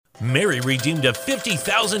Mary redeemed a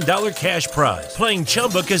 $50,000 cash prize playing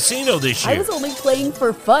Chumba Casino this year. I was only playing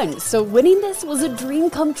for fun, so winning this was a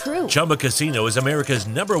dream come true. Chumba Casino is America's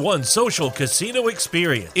 #1 social casino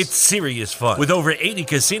experience. It's serious fun. With over 80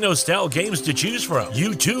 casino-style games to choose from,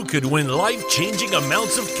 you too could win life-changing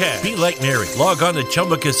amounts of cash. Be like Mary. Log on to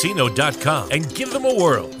ChumbaCasino.com and give them a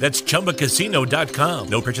whirl. That's ChumbaCasino.com.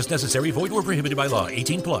 No purchase necessary. Void where prohibited by law.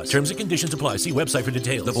 18 plus. Terms and conditions apply. See website for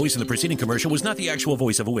details. The voice in the preceding commercial was not the actual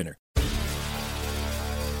voice of a winner.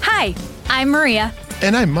 Hi, I'm Maria.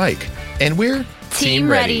 And I'm Mike. And we're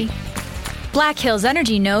Team Ready. Black Hills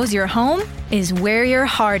Energy knows your home is where your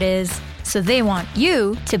heart is, so they want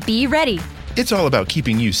you to be ready. It's all about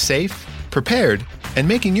keeping you safe, prepared, and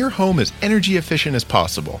making your home as energy efficient as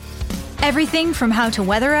possible. Everything from how to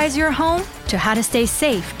weatherize your home to how to stay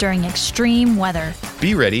safe during extreme weather.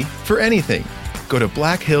 Be ready for anything. Go to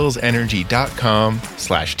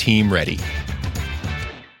blackhillsenergy.com/Team Ready.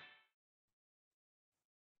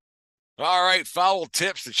 All right, foul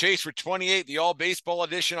tips, the chase for 28, the all baseball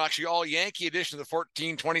edition, actually all Yankee edition of the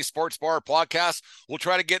 1420 Sports Bar podcast. We'll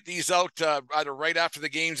try to get these out either right after the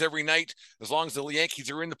games every night, as long as the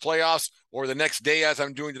Yankees are in the playoffs, or the next day, as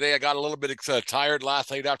I'm doing today. I got a little bit tired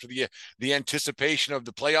last night after the anticipation of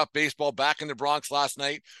the playoff baseball back in the Bronx last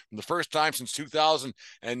night, for the first time since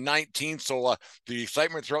 2019. So the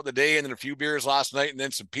excitement throughout the day, and then a few beers last night, and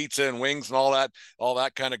then some pizza and wings and all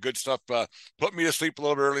that kind of good stuff put me to sleep a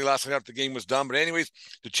little bit early last night after the game was done. But anyways,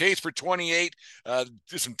 the chase for 28,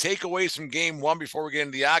 some takeaways from game one before we get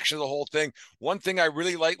into the action of the whole thing. One thing I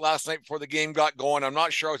really liked last night before the game got going, I'm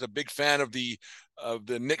not sure I was a big fan of the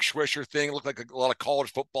Nick Swisher thing. It looked like a lot of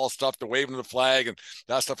college football stuff, the waving of the flag and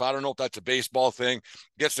that stuff. I don't know if that's a baseball thing.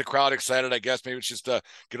 Gets the crowd excited, I guess. Maybe it's just a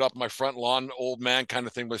get up my front lawn, old man kind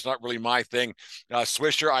of thing, but it's not really my thing.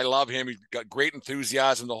 Swisher, I love him. He's got great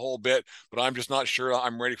enthusiasm, the whole bit, but I'm just not sure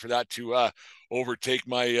I'm ready for that to overtake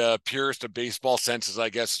my purest of baseball senses, I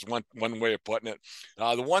guess is one way of putting it.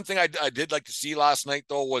 The one thing I did like to see last night,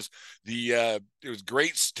 though, was it was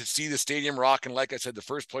great to see the stadium rocking. Like I said, the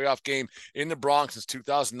first playoff game in the Bronx since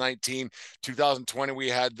 2019. 2020, we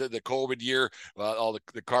had the COVID year, all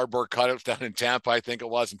the cardboard cutouts down in Tampa, I think it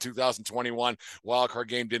was. In 2021, wildcard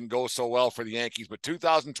game didn't go so well for the Yankees. But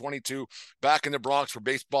 2022, back in the Bronx where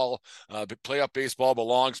baseball, playoff baseball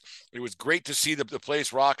belongs. It was great to see the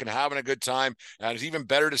place rocking, having a good time. And it's even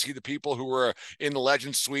better to see the people who were in the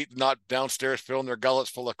Legends Suite, not downstairs filling their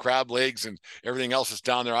gullets full of crab legs and everything else that's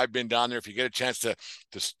down there. I've been down there. If you get a chance to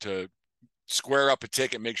square up a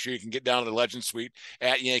ticket, make sure you can get down to the Legends Suite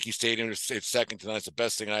at Yankee Stadium. It's second to none. It's the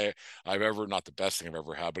best thing I've ever, not the best thing I've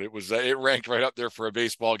ever had, but it ranked right up there for a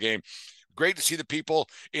baseball game. Great to see the people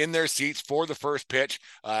in their seats for the first pitch.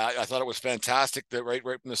 I thought it was fantastic that right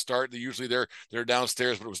from the start, usually they're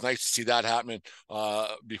downstairs, but it was nice to see that happening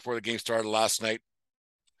before the game started last night.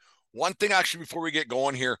 One thing actually before we get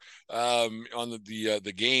going here on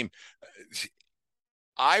the game,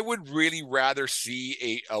 I would really rather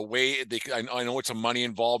see a way I know it's a money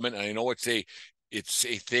involvement, and I know it's a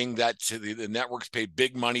thing that the networks pay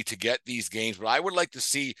big money to get these games, but I would like to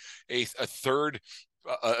see a third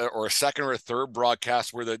or a second or a third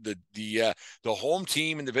broadcast where the home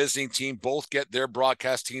team and the visiting team both get their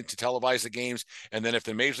broadcast team to televise the games. And then if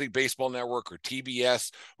the Major League Baseball Network or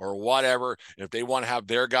TBS or whatever, if they want to have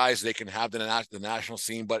their guys, they can have the national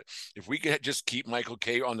scene. But if we could just keep Michael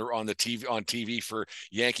Kay on TV for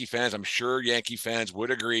Yankee fans, I'm sure Yankee fans would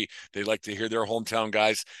agree. They like to hear their hometown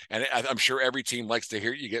guys. And I'm sure every team likes to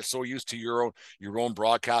hear it. You get so used to your own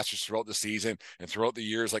broadcasters throughout the season and throughout the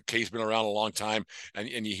years. Like Kay's been around a long time.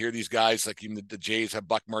 And you hear these guys, like even the Jays have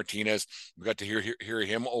Buck Martinez. We got to hear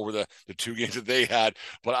him over the two games that they had.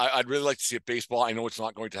 But I'd really like to see it baseball. I know it's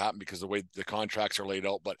not going to happen because of the way the contracts are laid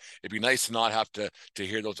out, but it'd be nice to not have to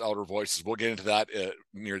hear those outer voices. We'll get into that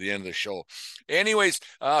near the end of the show. Anyways,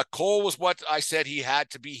 Cole was what I said he had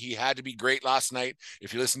to be. He had to be great last night.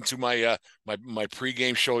 If you listen to my my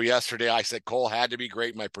pregame show yesterday, I said Cole had to be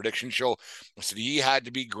great. My prediction show, I said he had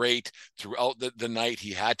to be great throughout the night.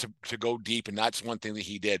 He had to go deep, and that's one thing that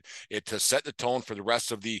he did. It to set the tone for the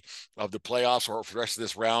rest of the playoffs or for the rest of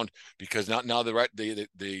this round, because now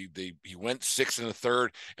he went 6 1/3,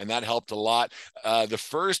 and that helped a lot. The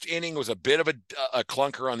first inning was a bit of a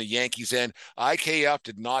clunker on the Yankees end. IKF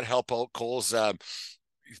did not help out Cole's.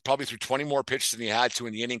 He's probably threw 20 more pitches than he had to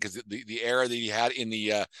in the inning because the error that he had in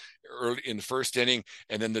the early in the first inning,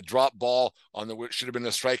 and then the drop ball on the which should have been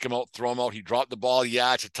a strike him out, throw him out. He dropped the ball.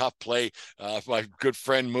 Yeah, it's a tough play. My good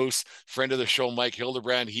friend Moose, friend of the show, Mike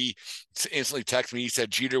Hildebrand, he instantly texted me. He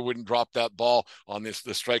said Jeter wouldn't drop that ball on the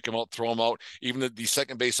strike him out, throw him out. Even the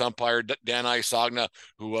second base umpire, Dan Isogna,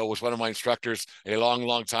 who was one of my instructors a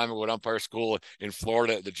long time ago at umpire school in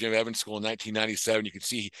Florida, at the Jim Evans School in 1997. You could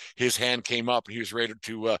see his hand came up and he was ready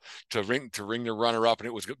to ring the runner up, and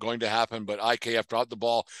it was going to happen. But IKF dropped the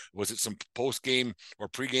ball. Was it some post game or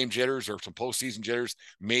pre-game jitters or some postseason jitters?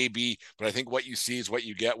 Maybe, but I think what you see is what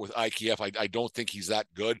you get with IKF. I don't think he's that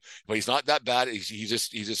good, but he's not that bad. He's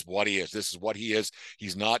just what he is. This is what he is.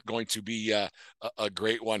 He's not going to be a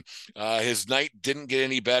great one. His night didn't get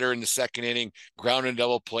any better in the second inning. Ground and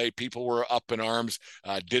double play. People were up in arms.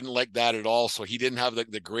 Didn't like that at all. So he didn't have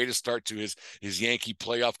the greatest start to his Yankee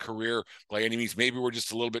playoff career by any means. Maybe we're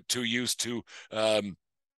just a little bit too used to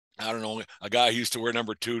I don't know, a guy who used to wear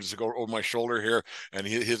number 2 just to go over my shoulder here, and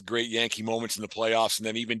his great Yankee moments in the playoffs. And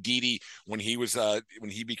then even Didi, when he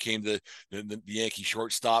became the Yankee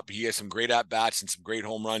shortstop, he has some great at bats and some great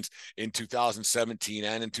home runs in 2017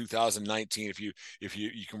 and in 2019. If you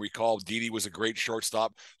can recall, Didi was a great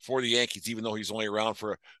shortstop for the Yankees, even though he's only around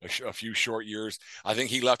for a few short years. I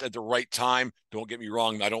think he left at the right time. Don't get me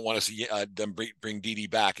wrong. I don't want to see them bring Didi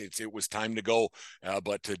back. It was time to go,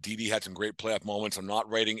 but Didi had some great playoff moments. I'm not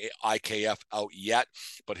writing IKF out yet,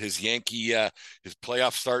 but his Yankee his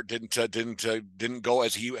playoff start didn't go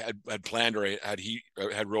as he had planned or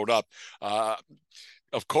had wrote up.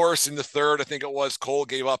 Of course, in the third, I think it was, Cole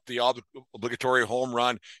gave up the obligatory home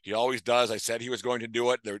run. He always does. I said he was going to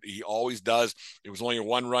do it. He always does. It was only a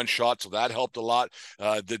 1-run shot, so that helped a lot.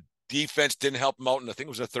 The defense didn't help him out, and I think it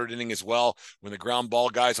was the third inning as well, when the ground ball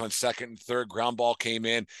guys on second and third, ground ball came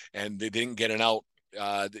in and they didn't get an out.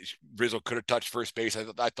 Rizzo could have touched first base.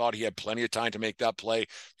 I thought he had plenty of time to make that play.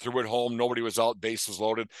 Threw it home. Nobody was out. Base was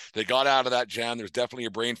loaded. They got out of that jam. There's definitely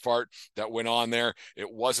a brain fart that went on there. It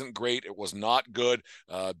wasn't great. It was not good.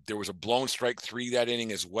 There was a blown strike 3 that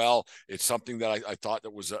inning as well. It's something that I thought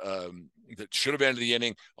that was that should have ended the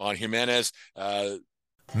inning on Jimenez.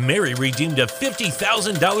 Mary redeemed a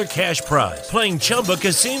 $50,000 cash prize playing Chumba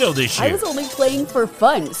Casino this year. I was only playing for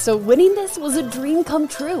fun, so winning this was a dream come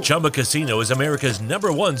true. Chumba Casino is America's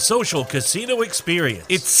 #1 social casino experience.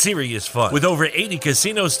 It's serious fun. With over 80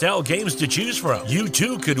 casino-style games to choose from, you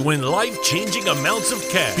too could win life-changing amounts of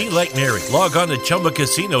cash. Be like Mary. Log on to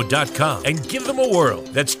ChumbaCasino.com and give them a whirl.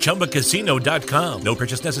 That's ChumbaCasino.com. No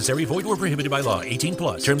purchase necessary. Void or prohibited by law.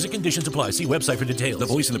 18+. Terms and conditions apply. See website for details. The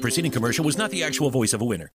voice in the preceding commercial was not the actual voice of a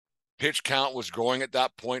winner. Pitch count was growing at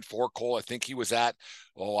that point for Cole. I think he was at,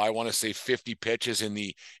 I want to say 50 pitches in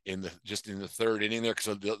the third inning there, because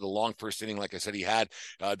of the long first inning, like I said, he had.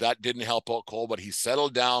 That didn't help out Cole, but he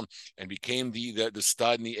settled down and became the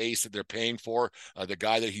stud and the ace that they're paying for, the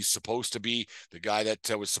guy that he's supposed to be, the guy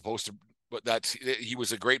that was supposed to. But he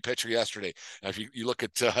was a great pitcher yesterday. If you look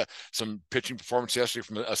at some pitching performance yesterday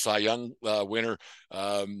from a Cy Young winner,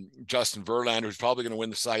 Justin Verlander, who's probably going to win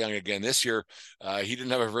the Cy Young again this year, he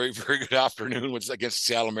didn't have a very, very good afternoon against the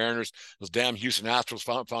Seattle Mariners. Those damn Houston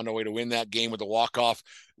Astros found a way to win that game with a walk-off.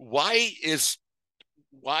 Why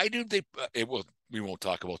do they we won't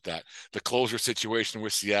talk about that. The closer situation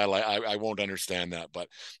with Seattle, I won't understand that. But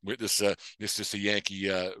with this is a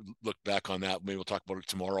Yankee look back on that. Maybe we'll talk about it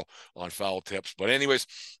tomorrow on Foul Tips. But anyways,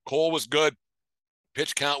 Cole was good.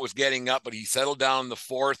 Pitch count was getting up, but he settled down in the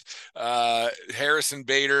fourth. Harrison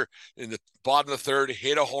Bader in the bottom of the third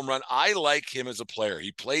hit a home run. I like him as a player.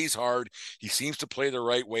 He plays hard. He seems to play the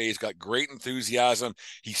right way. He's got great enthusiasm.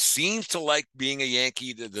 He seems to like being a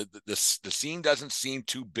Yankee. The scene doesn't seem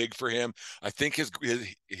too big for him. I think he's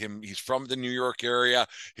from the New York area.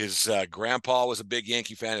 His grandpa was a big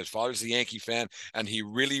Yankee fan. His father's a Yankee fan, and he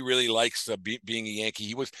really, really likes being a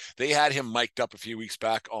Yankee. They had him mic'd up a few weeks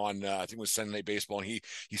back on I think it was Sunday Night Baseball. He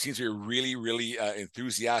seems to be a really, really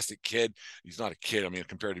enthusiastic kid. He's not a kid. I mean,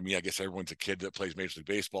 compared to me, I guess everyone's a kid that plays Major League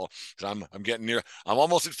Baseball. Because I'm getting near. I'm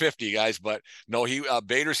almost at 50, guys. But no,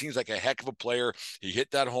 Bader seems like a heck of a player. He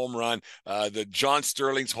hit that home run. The John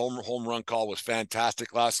Sterling's home run call was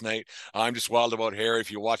fantastic last night. I'm just wild about Harry.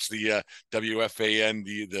 If you watch the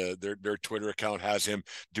WFAN, their Twitter account has him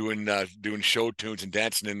doing show tunes and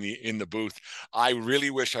dancing in the booth. I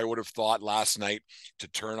really wish I would have thought last night to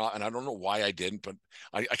turn on, and I don't know why I didn't, but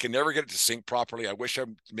I can never get it to sync properly. I wish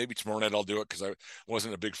maybe tomorrow night I'll do it, because I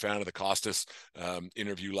wasn't a big fan of the Costas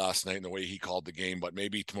interview last night and the way he called the game. But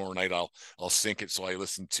maybe tomorrow night I'll sync it so I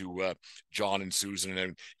listen to John and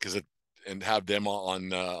Susan and have them on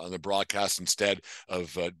the broadcast instead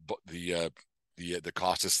of the the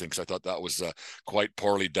Costas thing, because I thought that was quite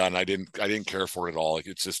poorly done. I didn't care for it at all.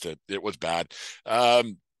 It's just it was bad.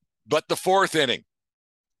 But the fourth inning,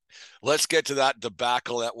 let's get to that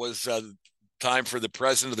debacle. That was time for the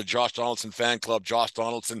president of the Josh Donaldson fan club, Josh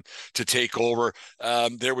Donaldson, to take over.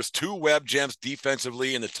 There was 2 web gems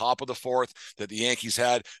defensively in the top of the fourth that the Yankees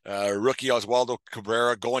had. Rookie Oswaldo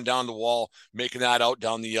Cabrera going down the wall, making that out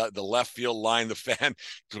down the left field line. The fan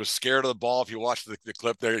was scared of the ball. If you watch the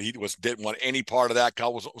clip there, he didn't want any part of that.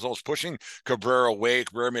 Cal was almost pushing Cabrera away.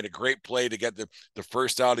 Cabrera made a great play to get the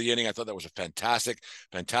first out of the inning. I thought that was a fantastic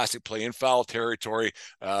play in foul territory,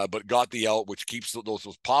 but got the out, which keeps those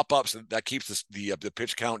pop-ups. That keeps the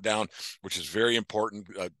pitch count down, which is very important.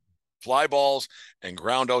 Fly balls and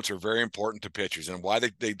ground outs are very important to pitchers, and why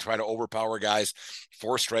they try to overpower guys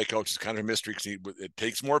for strikeouts is kind of a mystery, because it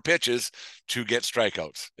takes more pitches to get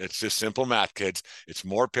strikeouts. It's just simple math, kids. It's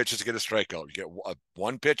more pitches to get a strikeout. You get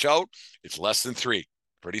one pitch out, it's less than 3.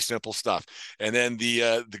 Pretty simple stuff. And then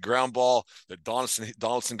the ground ball that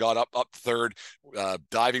Donaldson got up third,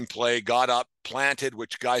 diving play, got up, planted,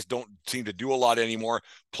 which guys don't seem to do a lot anymore.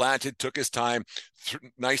 Planted, took his time,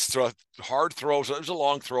 nice throw, hard throw. So it was a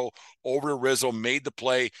long throw over to Rizzo, made the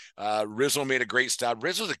play. Rizzo made a great stab.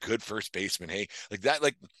 Rizzo's a good first baseman. Hey,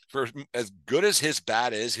 for as good as his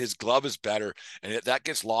bat is, his glove is better, and that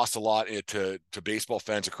gets lost a lot to baseball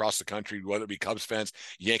fans across the country, whether it be Cubs fans,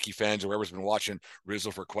 Yankee fans, or whoever's been watching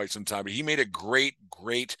Rizzo for quite some time. But he made a great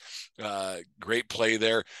play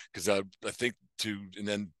there, because I think and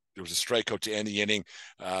then there was a strikeout to end the inning.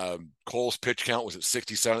 Cole's pitch count was at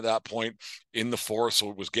 67 at that point in the fourth, so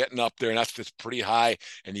it was getting up there, and that's just pretty high.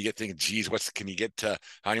 And you get thinking, geez, can he get to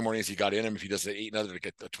how many more innings he got in him if he does 8 another to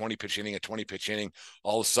get a 20 pitch inning?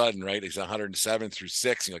 All of a sudden, right, he's 107 through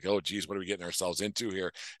 6. And you're like, oh, geez, what are we getting ourselves into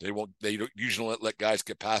here? They don't usually let guys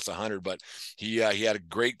get past 100, but he had a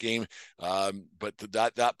great game. But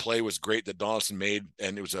that play was great that Donaldson made,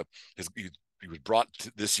 and it was he was brought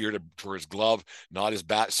this year for his glove, not his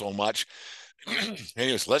bat so much.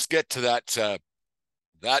 Anyways, let's get to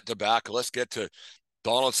that debacle. Let's get to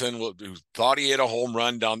Donaldson, who thought he hit a home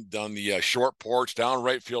run down the short porch, down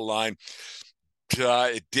right field line.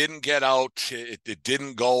 It didn't get out. It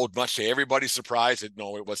didn't go, much to everybody's surprise.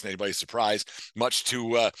 No, it wasn't anybody's surprise, much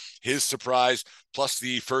to his surprise. Plus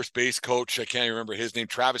the first base coach, I can't even remember his name,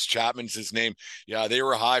 Travis Chapman's his name. Yeah, they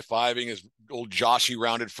were high-fiving as old Joshy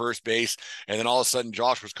rounded first base. And then all of a sudden,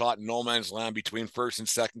 Josh was caught in no man's land between first and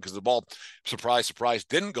second, because the ball, surprise,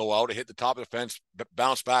 didn't go out. It hit the top of the fence,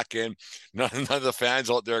 bounced back in. None of the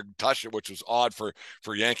fans out there touched it, which was odd for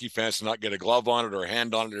Yankee fans to not get a glove on it or a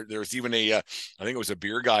hand on it. There was even I think it was a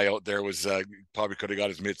beer guy out there probably could have got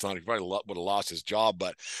his mitts on it. He probably would have lost his job.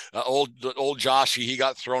 But old Joshy, he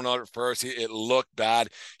got thrown out at first. It looked bad.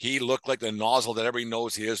 He looked like the nozzle that everybody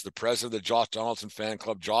knows he is, the president of the Josh Donaldson fan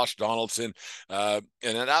club, Josh Donaldson. And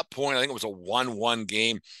at that point, I think it was a 1-1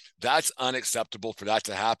 game. That's unacceptable for that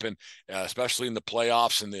to happen, especially in the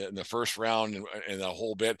playoffs and in the first round and the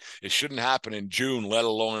whole bit. It shouldn't happen in June, let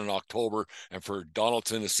alone in October. And for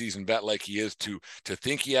Donaldson, a seasoned vet like he is, to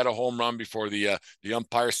think he had a home run before the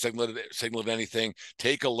umpire signaled anything,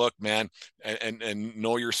 take a look, man, and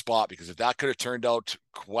know your spot, because if that could have turned out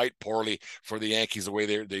quite poorly for the Yankees, the way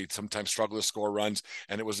they sometimes struggle to score runs,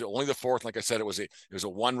 and it was only the fourth. Like I said, it was a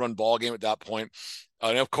 1-run ball game at that point.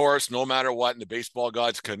 And of course, no matter what, and the baseball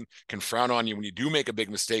gods can frown on you when you do make a big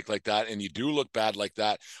mistake like that and you do look bad like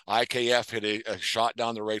that. IKF hit a shot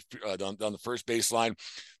down the right down the first baseline.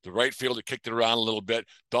 The right fielder kicked it around a little bit.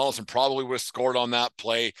 Donaldson probably would have scored on that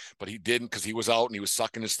play, but he didn't, because he was out and he was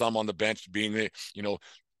sucking his thumb on the bench, being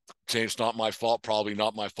saying it's not my fault, probably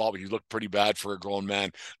not my fault, but he looked pretty bad for a grown man.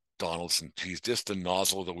 Donaldson, he's just a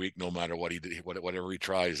nozzle of the week, no matter what he did, whatever he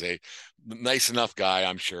tries. Nice enough guy,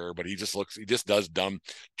 I'm sure, but he just does dumb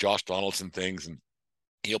Josh Donaldson things, and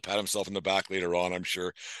he'll pat himself in the back later on, I'm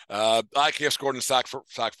sure. IKF scored in a sac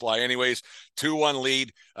fly anyways. 2-1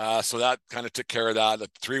 lead. So that kind of took care of that. A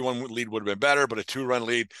 3-1 lead would have been better, but a 2-run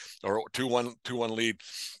lead or 2-1 lead,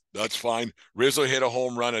 that's fine. Rizzo hit a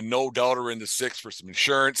home run, a no-doubter in the sixth for some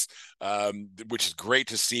insurance, which is great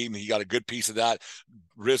to see. He got a good piece of that.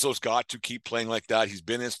 Rizzo's got to keep playing like that. He's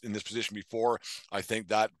been in this position before. I think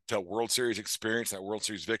that World Series experience, that World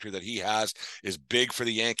Series victory that he has, is big for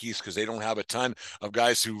the Yankees, because they don't have a ton of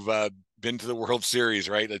guys who've been to the World Series,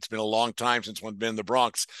 right? It's been a long time since one's been in the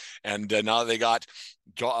Bronx, and now they got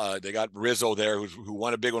Rizzo there, who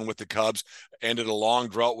won a big one with the Cubs, ended a long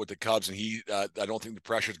drought with the Cubs, and I don't think the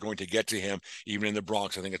pressure is going to get to him even in the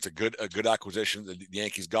Bronx. I think it's a good acquisition that the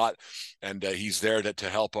Yankees got, and he's there to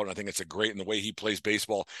help out. And I think it's and the way he plays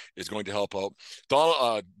baseball is going to help out.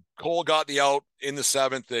 Cole got the out in the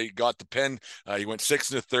seventh, they got the pin. He went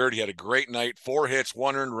 6 in the third. He had a great night, 4 hits,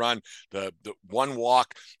 1 earned run, the one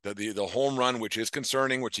walk, the home run, which is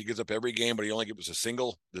concerning, which he gives up every game, but he only gives a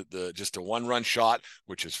single, just a 1-run shot,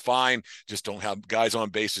 which is fine. Just don't have guys on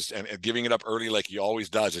bases and giving it up early like he always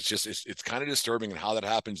does. It's kind of disturbing, and how that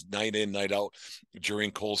happens night in, night out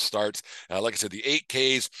during Cole's starts. Like I said, the 8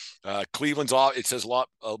 Ks, Cleveland's off. It says a lot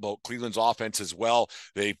about Cleveland's offense as well.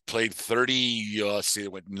 They played 30. Let's see,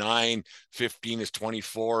 it went 9, 15 is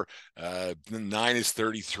 24, 9 is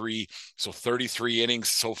 33. So 33 innings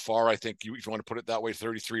so far. I think if you want to put it that way,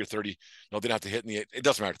 33 or 30. No, they didn't have to hit in the. It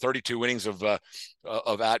doesn't matter. 32 innings of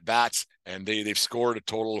at bats, and they've scored a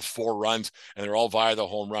total of 4 runs, and they're all via the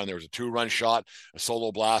home run. There was a 2-run shot, a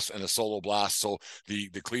solo blast, and a solo blast. So the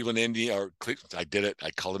Cleveland I did it.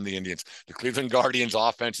 I call them the Indians. The Cleveland Guardians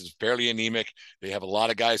offense is fairly anemic. They have a lot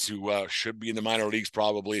of guys who should be in the minor leagues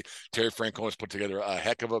probably. Terry Francona has put together a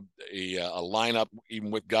heck of a lineup,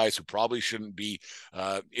 even with guys who probably shouldn't be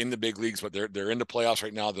in the big leagues, but they're in the playoffs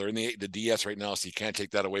right now. They're in the DS right now, so you can't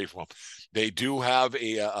take that away from them. They do have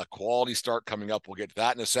a quality start coming up. We'll get to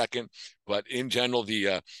that in a second. But in general,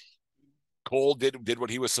 the Cole did what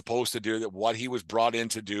he was supposed to do, that what he was brought in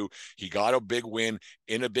to do. He got a big win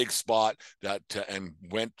in a big spot and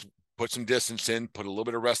put some distance in, put a little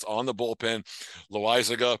bit of rest on the bullpen.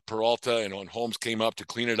 Loaizaga, Peralta, and Holmes came up to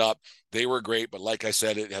clean it up. They were great, but like I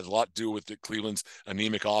said, it has a lot to do with the Cleveland's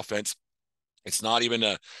anemic offense. It's not even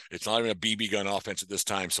a BB gun offense at this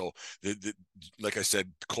time. So like I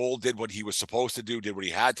said, Cole did what he was supposed to do, did what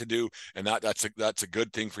he had to do, and that's a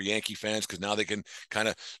good thing for Yankee fans, because now they can kind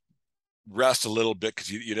of rest a little bit,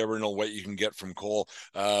 because you never know what you can get from Cole.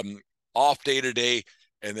 Off day today.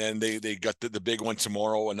 And then they got the big one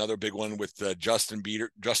tomorrow, another big one with Justin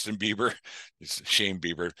Bieber, it's Shane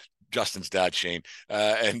Bieber, Justin's dad, Shane,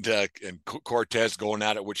 and Cortez going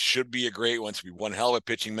at it, which should be a great one. It's be one hell of a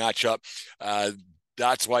pitching matchup.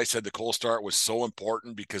 That's why I said the Cole start was so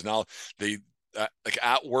important, because now like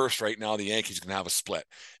at worst right now, the Yankees can have a split.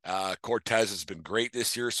 Cortez has been great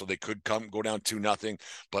this year, so they could go down 2-0.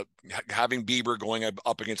 But having Bieber going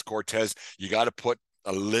up against Cortez, you got to put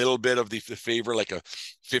a little bit of the favor, like a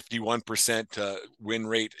 51% win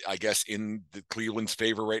rate, I guess, in the Cleveland's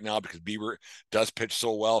favor right now, because Bieber does pitch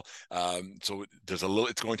so well. So there's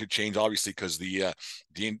it's going to change, obviously, because the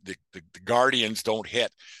Guardians don't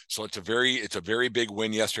hit. So it's a very big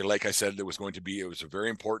win yesterday. Like I said, it was a very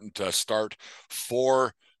important start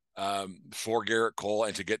for Garrett Cole,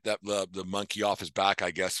 and to get the monkey off his back, I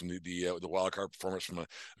guess, from the wild card performance from a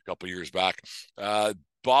couple of years back.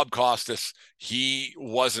 Bob Costas, he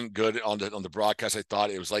wasn't good on the broadcast. I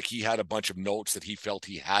thought it was like he had a bunch of notes that he felt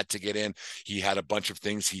he had to get in. He had a bunch of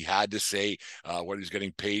things he had to say, what he was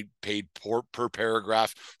getting paid per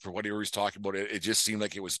paragraph for what he was talking about. It just seemed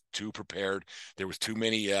like it was too prepared. There was too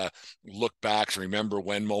many look backs and remember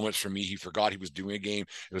when moments for me. He forgot he was doing a game.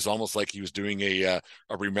 It was almost like he was doing a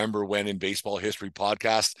remember when in baseball history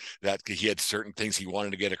podcast, that he had certain things he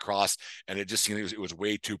wanted to get across, and it just seemed it was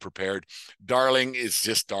way too prepared. Darling is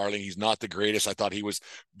just Darling. He's not the greatest. I thought he was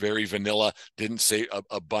very vanilla. Didn't say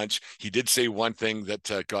a bunch. He did say one thing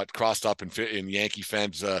that got crossed up in Yankee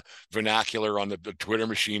fans' vernacular on the Twitter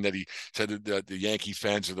machine, that he said that the Yankee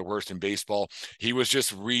fans are the worst in baseball. He was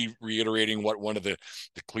just reiterating what one of the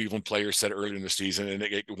Cleveland players said earlier in the season, and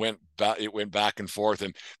it went back and forth,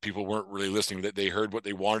 and people weren't really listening. That they heard what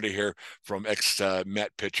they wanted to hear from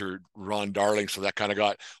ex-Met pitcher Ron Darling, so that kind of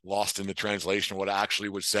got lost in the translation of what actually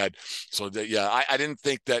was said. So I didn't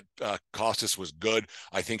think that Costas was good.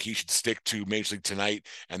 I think he should stick to Major League Tonight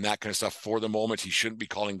and that kind of stuff for the moment. He shouldn't be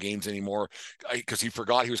calling games anymore, because he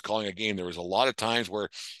forgot he was calling a game. There was a lot of times where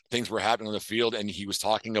things were happening on the field and he was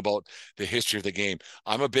talking about the history of the game.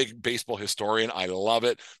 I'm a big baseball historian. I love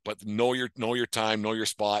it, but know your time, know your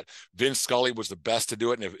spot. Vince Scully was the best to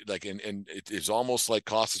do it, and it is almost like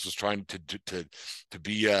Costas was trying to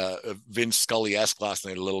be a Vince Scully-esque last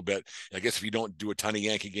night a little bit. I guess if you don't do a ton of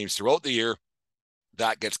Yankee games throughout the year,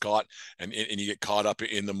 that gets caught and you get caught up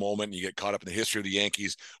in the moment, and you get caught up in the history of the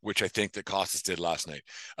Yankees, which I think that Costas did last night.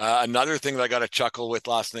 Another thing that I got a chuckle with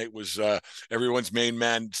last night was everyone's main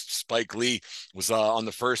man, Spike Lee, was on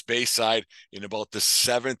the first base side in about the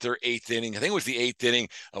 7th or 8th inning. I think it was the 8th inning.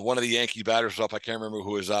 One of the Yankee batters was up. I can't remember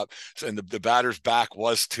who was up. And the batter's back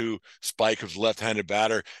was to Spike, who's a left-handed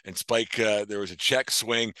batter. And Spike, there was a check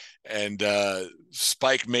swing, and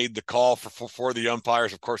Spike made the call for the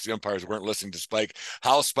umpires. Of course, the umpires weren't listening to Spike.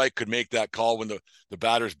 how Spike could make that call when the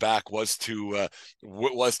batter's back was to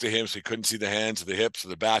him, so he couldn't see the hands or the hips or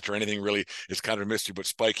the bat or anything really. It's kind of a mystery, but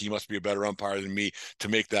Spike, he must be a better umpire than me to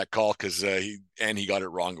make that call, because he got it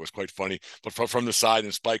wrong. It was quite funny. But from the side,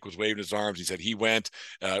 and Spike was waving his arms. He said he went.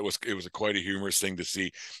 It was quite a humorous thing to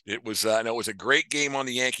see. It was and it was a great game on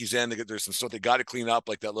the Yankees end. There's some stuff they got to clean up,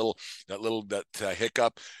 like that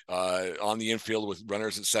hiccup on the infield with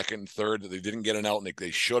runners at second and third that they didn't get an out, and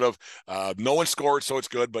they should have. No one scored, so it's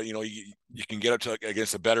good. But you can get up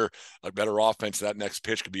against a better offense. That next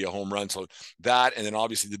pitch could be a home run. So that, and then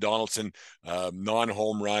obviously the Donaldson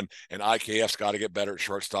non-home run, and IKF's got to get better at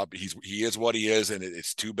shortstop. He is what he is, and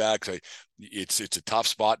it's too bad, because it's a tough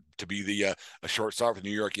spot to be a shortstop for the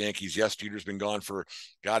New York Yankees. Yes, Jeter's been gone for,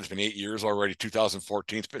 God, it's been 8 years already,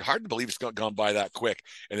 2014. It's been hard to believe it's gone by that quick.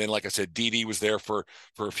 And then, like I said, Didi was there for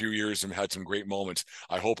a few years and had some great moments.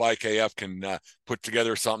 I hope IKF can put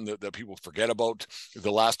together something that people forget about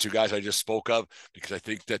the last two guys I just spoke of, because I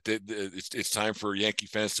think that it's time for Yankee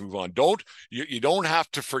fans to move on. You don't have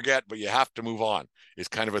to forget, but you have to move on. It's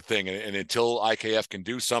kind of a thing. And until IKF can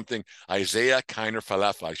do something, Isaiah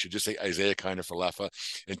Kiner-Falefa, I should just say Isaiah Kiner-Falefa,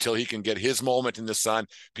 until he can get his moment in the sun,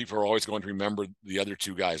 people are always going to remember the other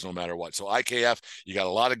two guys no matter what. So IKF, you got a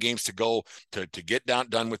lot of games to go to get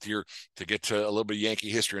done with to get to a little bit of Yankee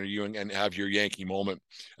history and have your Yankee moment.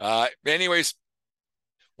 Anyways,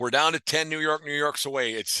 we're down to 10 New York's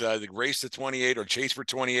away. It's the race to 28, or chase for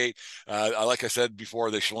 28. Like I said before,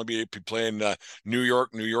 they should only be playing New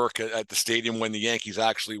York at the stadium when the Yankees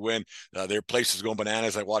actually win. Their place is going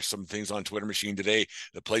bananas. I watched some things on Twitter machine today.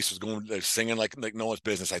 The place was they're singing like no one's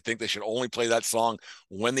business. I think they should only play that song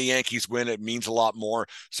when the Yankees win. It means a lot more.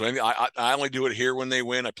 So I only do it here when they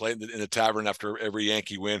win. I play it in the tavern after every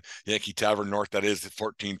Yankee win. Yankee Tavern North, that is, the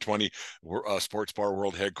 1420 Sports Bar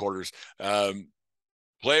World Headquarters.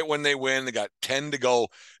 Play it when they win. They got 10 to go.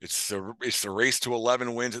 It's the race to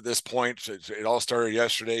 11 wins at this point. It all started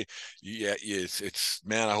yesterday. Yeah, it's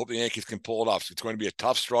man, I hope the Yankees can pull it off. It's going to be a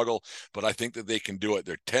tough struggle, but I think that they can do it.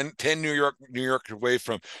 They're 10 New York away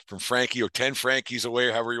from Frankie, or 10 Frankies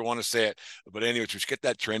away, however you want to say it. But anyways, just get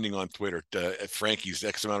that trending on Twitter. At Frankie's,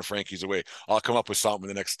 X amount of Frankies away. I'll come up with something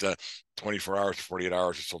in the next 24 hours, 48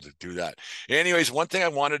 hours or so to do that. Anyways, one thing I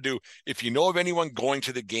want to do, if you know of anyone going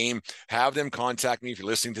to the game, have them contact me. If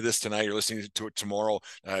you're listening to this tonight, you're listening to it tomorrow.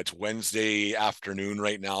 It's Wednesday afternoon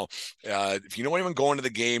right now. If you know anyone going to the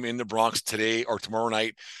game in the Bronx today or tomorrow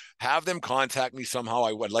night, have them contact me somehow.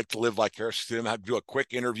 I would like to live vicariously to them, do a quick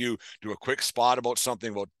interview, do a quick spot about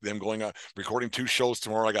something, about them going recording 2 shows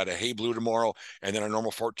tomorrow. I got a Hey Blue tomorrow, and then a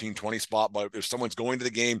normal 1420 spot. But if someone's going to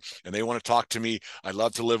the game and they want to talk to me, I'd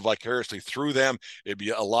love to live vicariously through them. It'd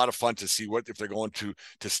be a lot of fun to see if they're going to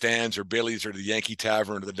Stan's or Billy's or the Yankee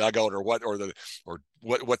Tavern or the Dugout or what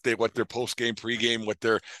their post game, pre game, what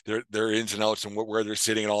their ins and outs and where they're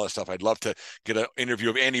sitting and all that stuff. I'd love to get an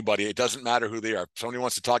interview of anybody. It doesn't matter who they are. If somebody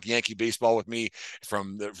wants to talk Yankee baseball with me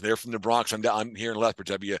from the Bronx, I'm here in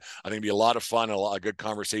Lethbridge. I think it'd be a lot of fun, a good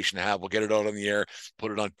conversation to have. We'll get it out on the air,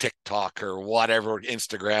 put it on TikTok or whatever,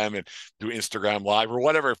 Instagram, and do Instagram Live or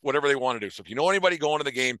whatever they want to do. So if you know anybody going to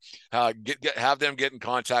the game, have them get in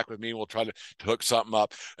contact with me. We'll try to hook something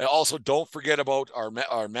up. And also, don't forget about our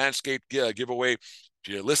Manscaped giveaway.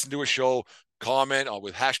 If you listen to a show, comment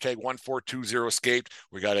with hashtag 1420escaped.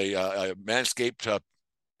 We got a Manscaped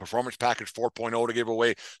Performance Package 4.0 to give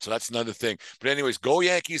away. So that's another thing. But anyways, go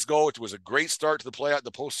Yankees, go. It was a great start to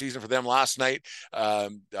the postseason for them last night. I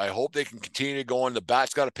hope they can continue to go on. The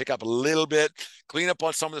bat's got to pick up a little bit, clean up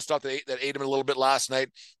on some of the stuff that ate them a little bit last night.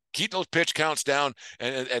 Keep those pitch counts down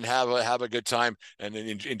and have a good time and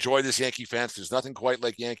enjoy this Yankee fans. There's nothing quite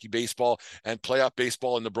like Yankee baseball and playoff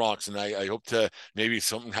baseball in the Bronx. And I hope to maybe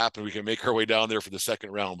something happen. We can make our way down there for the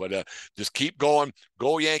second round, but just keep going.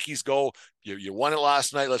 Go Yankees, go. You won it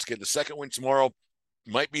last night. Let's get the second win tomorrow.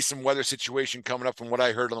 Might be some weather situation coming up from what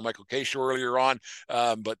I heard on the Michael K show earlier on.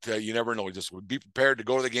 But you never know. Just be prepared to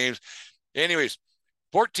go to the games. Anyways,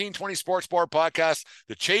 1420 Sports Bar Podcast,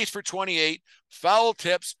 the chase for 28, foul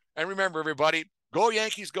tips. And remember, everybody, go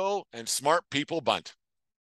Yankees, go, and smart people bunt.